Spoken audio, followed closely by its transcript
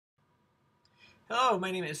Hello,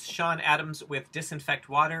 my name is Sean Adams with Disinfect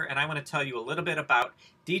Water, and I want to tell you a little bit about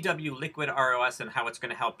DW Liquid ROS and how it's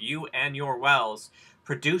going to help you and your wells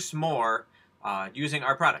produce more using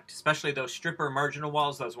our product, especially those stripper marginal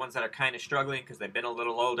wells, those ones that are kind of struggling because they've been a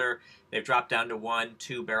little older. They've dropped down to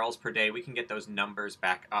 1-2 barrels per day. We can get those numbers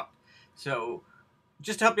back up. So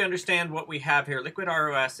just to help you understand what we have here, liquid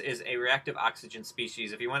ROS is a reactive oxygen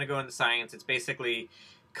species. If you want to go into science, it's basically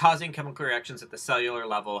causing chemical reactions at the cellular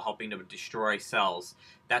level, helping to destroy cells.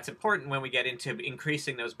 That's important when we get into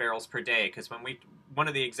increasing those barrels per day, because one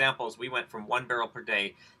of the examples, we went from 1 barrel per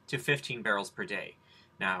day to 15 barrels per day.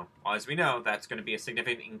 Now, as we know, that's going to be a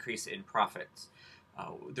significant increase in profits.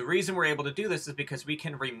 The reason we're able to do this is because we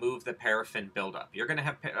can remove the paraffin buildup. You're going to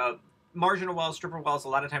have marginal wells, stripper wells, a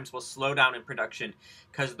lot of times will slow down in production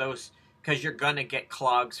because you're going to get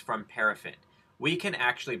clogs from paraffin. We can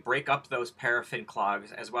actually break up those paraffin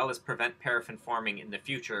clogs as well as prevent paraffin forming in the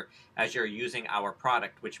future as you're using our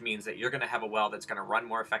product, which means that you're going to have a well that's going to run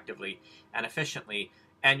more effectively and efficiently,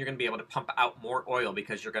 and you're going to be able to pump out more oil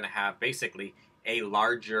because you're going to have basically a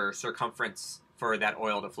larger circumference for that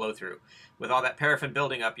oil to flow through. With all that paraffin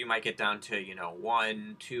building up, you might get down to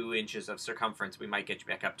 1-2 inches of circumference. We might get you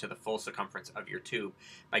back up to the full circumference of your tube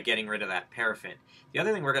by getting rid of that paraffin. The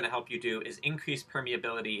other thing we're going to help you do is increase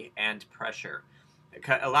permeability and pressure.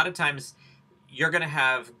 A lot of times you're going to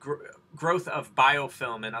have growth of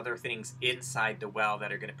biofilm and other things inside the well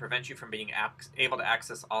that are going to prevent you from being able to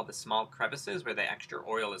access all the small crevices where the extra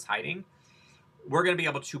oil is hiding. We're going to be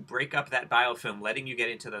able to break up that biofilm, letting you get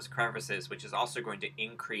into those crevices, which is also going to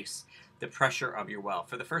increase the pressure of your well.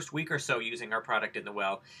 For the first week or so using our product in the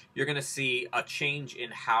well, you're going to see a change in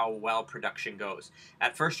how well production goes.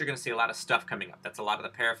 At first, you're going to see a lot of stuff coming up. That's a lot of the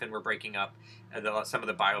paraffin we're breaking up, some of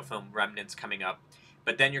the biofilm remnants coming up.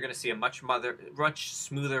 But then you're going to see a much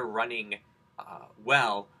smoother running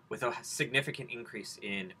well with a significant increase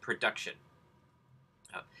in production.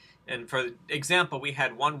 And for example, we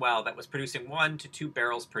had one well that was producing 1 to 2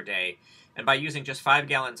 barrels per day, and by using just 5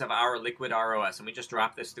 gallons of our liquid ROS, and we just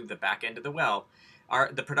dropped this through the back end of the well,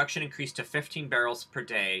 the production increased to 15 barrels per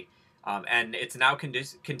day, and it's now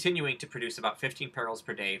continuing to produce about 15 barrels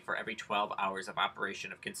per day for every 12 hours of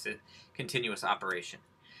operation, of continuous operation.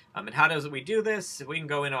 And how does we do this? We can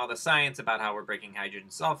go into all the science about how we're breaking hydrogen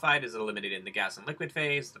sulfide is eliminated in the gas and liquid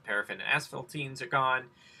phase. The paraffin and asphaltenes are gone.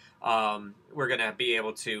 We're going to be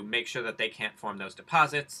able to make sure that they can't form those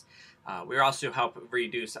deposits. We also help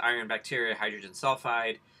reduce iron, bacteria, hydrogen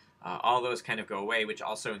sulfide. All those kind of go away, which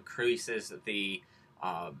also increases the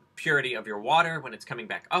purity of your water when it's coming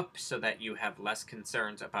back up so that you have less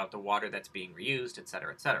concerns about the water that's being reused,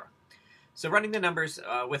 etc., etc. So running the numbers,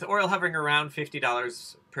 with oil hovering around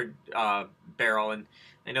 $50 per barrel, and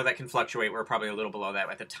I know that can fluctuate. We're probably a little below that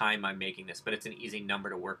at the time I'm making this, but it's an easy number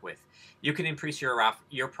to work with. You can increase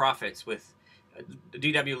your profits with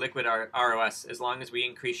DW Liquid ROS as long as we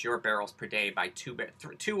increase your barrels per day by 2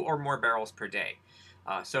 or more barrels per day.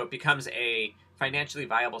 So it becomes a financially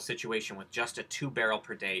viable situation with just a 2 barrel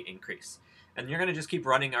per day increase. And you're going to just keep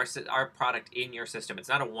running our product in your system. It's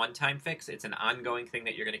not a one-time fix. It's an ongoing thing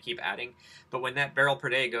that you're going to keep adding. But when that barrel per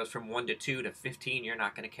day goes from 1 to 2 to 15, you're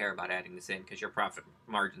not going to care about adding this in because your profit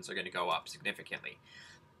margins are going to go up significantly.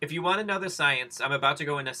 If you want to know the science, I'm about to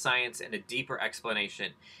go into science and a deeper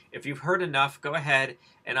explanation. If you've heard enough, go ahead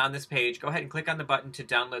and on this page, go ahead and click on the button to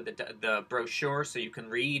download the brochure so you can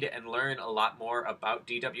read and learn a lot more about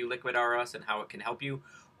DW Liquid ROS and how it can help you.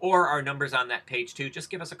 Or our numbers on that page too. Just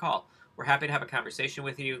give us a call. We're happy to have a conversation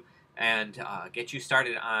with you and get you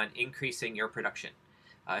started on increasing your production.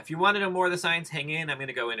 If you want to know more of the science, hang in. I'm going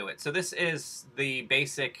to go into it. So this is the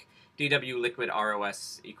basic DW Liquid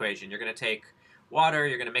ROS equation. You're going to take water,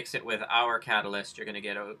 you're going to mix it with our catalyst. You're going to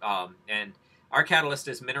get and our catalyst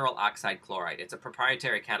is mineral oxide chloride. It's a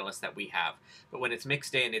proprietary catalyst that we have. But when it's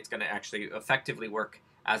mixed in, it's going to actually effectively work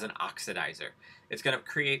as an oxidizer. It's going to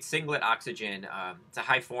create singlet oxygen. It's a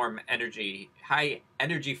high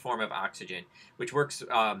energy form of oxygen, which works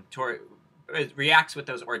it reacts with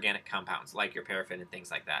those organic compounds like your paraffin and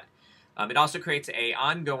things like that. It also creates a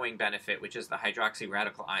ongoing benefit, which is the hydroxy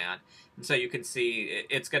radical ion. And so you can see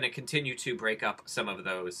it's going to continue to break up some of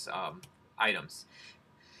those items.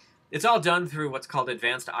 It's all done through what's called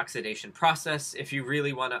advanced oxidation process. If you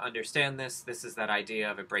really want to understand this, this is that idea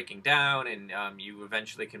of it breaking down, and you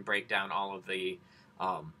eventually can break down all of the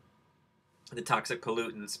toxic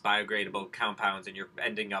pollutants, biodegradable compounds, and you're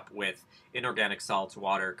ending up with inorganic salts,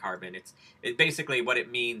 water, carbon. Basically what it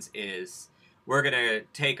means is we're going to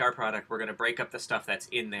take our product, we're going to break up the stuff that's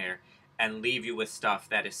in there, and leave you with stuff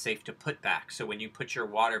that is safe to put back. So when you put your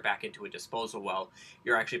water back into a disposal well,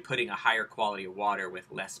 you're actually putting a higher quality of water with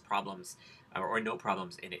less problems or no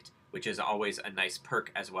problems in it, which is always a nice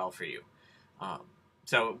perk as well for you. Um,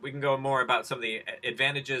 so we can go more about some of the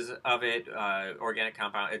advantages of it. Organic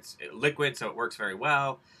compound, it's liquid, so it works very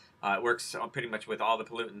well. It works pretty much with all the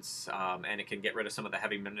pollutants, and it can get rid of some of the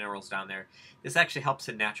heavy minerals down there. This actually helps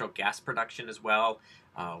in natural gas production as well.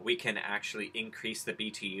 We can actually increase the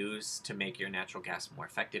BTUs to make your natural gas more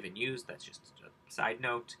effective and used. That's just a side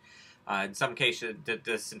note. In some cases, the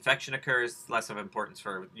disinfection occurs, less of importance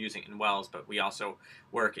for using it in wells, but we also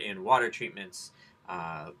work in water treatments,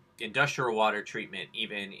 industrial water treatment,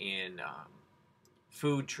 even in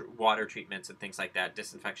food water treatments and things like that,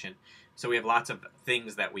 disinfection. So we have lots of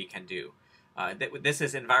things that we can do. This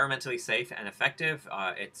is environmentally safe and effective.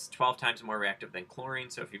 It's 12 times more reactive than chlorine,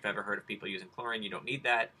 so if you've ever heard of people using chlorine, you don't need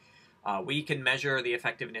that. We can measure the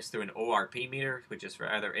effectiveness through an ORP meter, which is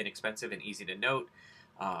rather inexpensive and easy to note.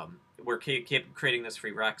 We're creating this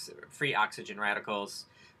free oxygen radicals,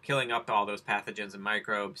 killing up all those pathogens and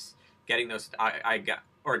microbes, getting those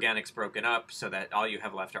organics broken up so that all you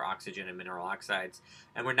have left are oxygen and mineral oxides,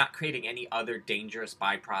 and we're not creating any other dangerous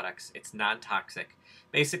byproducts. It's non-toxic.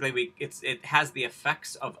 Basically, it has the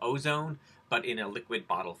effects of ozone, but in a liquid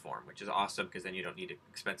bottle form, which is awesome because then you don't need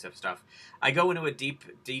expensive stuff. I go into a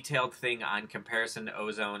detailed thing on comparison to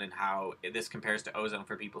ozone and how this compares to ozone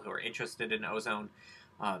for people who are interested in ozone.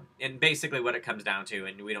 And basically what it comes down to,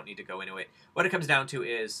 and we don't need to go into it, what it comes down to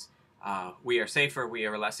is we are safer, we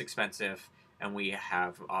are less expensive, and we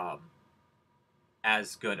have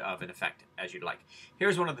as good of an effect as you'd like.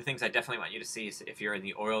 Here's one of the things I definitely want you to see is if you're in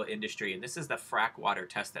the oil industry, and this is the frac water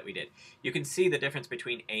test that we did. You can see the difference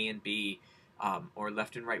between A and B, or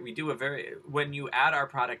left and right. We do when you add our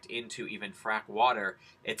product into even frac water,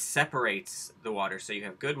 it separates the water. So you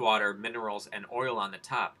have good water, minerals, and oil on the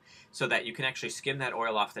top, so that you can actually skim that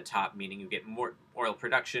oil off the top, meaning you get more oil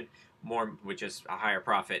production, which is a higher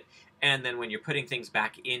profit. And then when you're putting things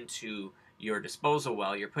back into your disposal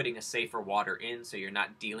well, you're putting a safer water in, so you're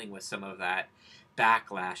not dealing with some of that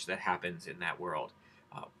backlash that happens in that world.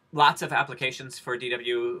 Lots of applications for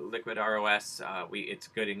DW Liquid ROS. It's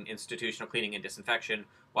good in institutional cleaning and disinfection,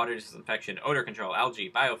 water disinfection, odor control,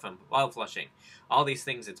 algae, biofilm, well flushing. All these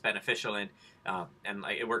things it's beneficial in, and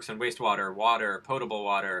it works in wastewater, water, potable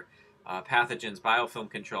water, pathogens, biofilm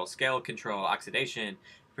control, scale control, oxidation,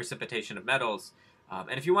 precipitation of metals.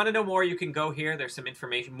 And if you want to know more, you can go here. There's some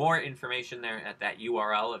more information there at that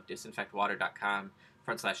URL of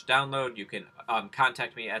disinfectwater.com/download. You can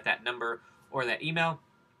contact me at that number or that email.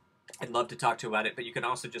 I'd love to talk to you about it, but you can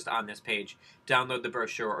also just on this page download the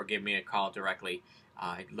brochure or give me a call directly.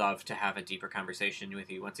 I'd love to have a deeper conversation with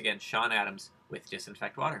you. Once again, Sean Adams with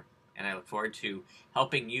Disinfect Water, and I look forward to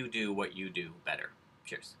helping you do what you do better.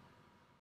 Cheers.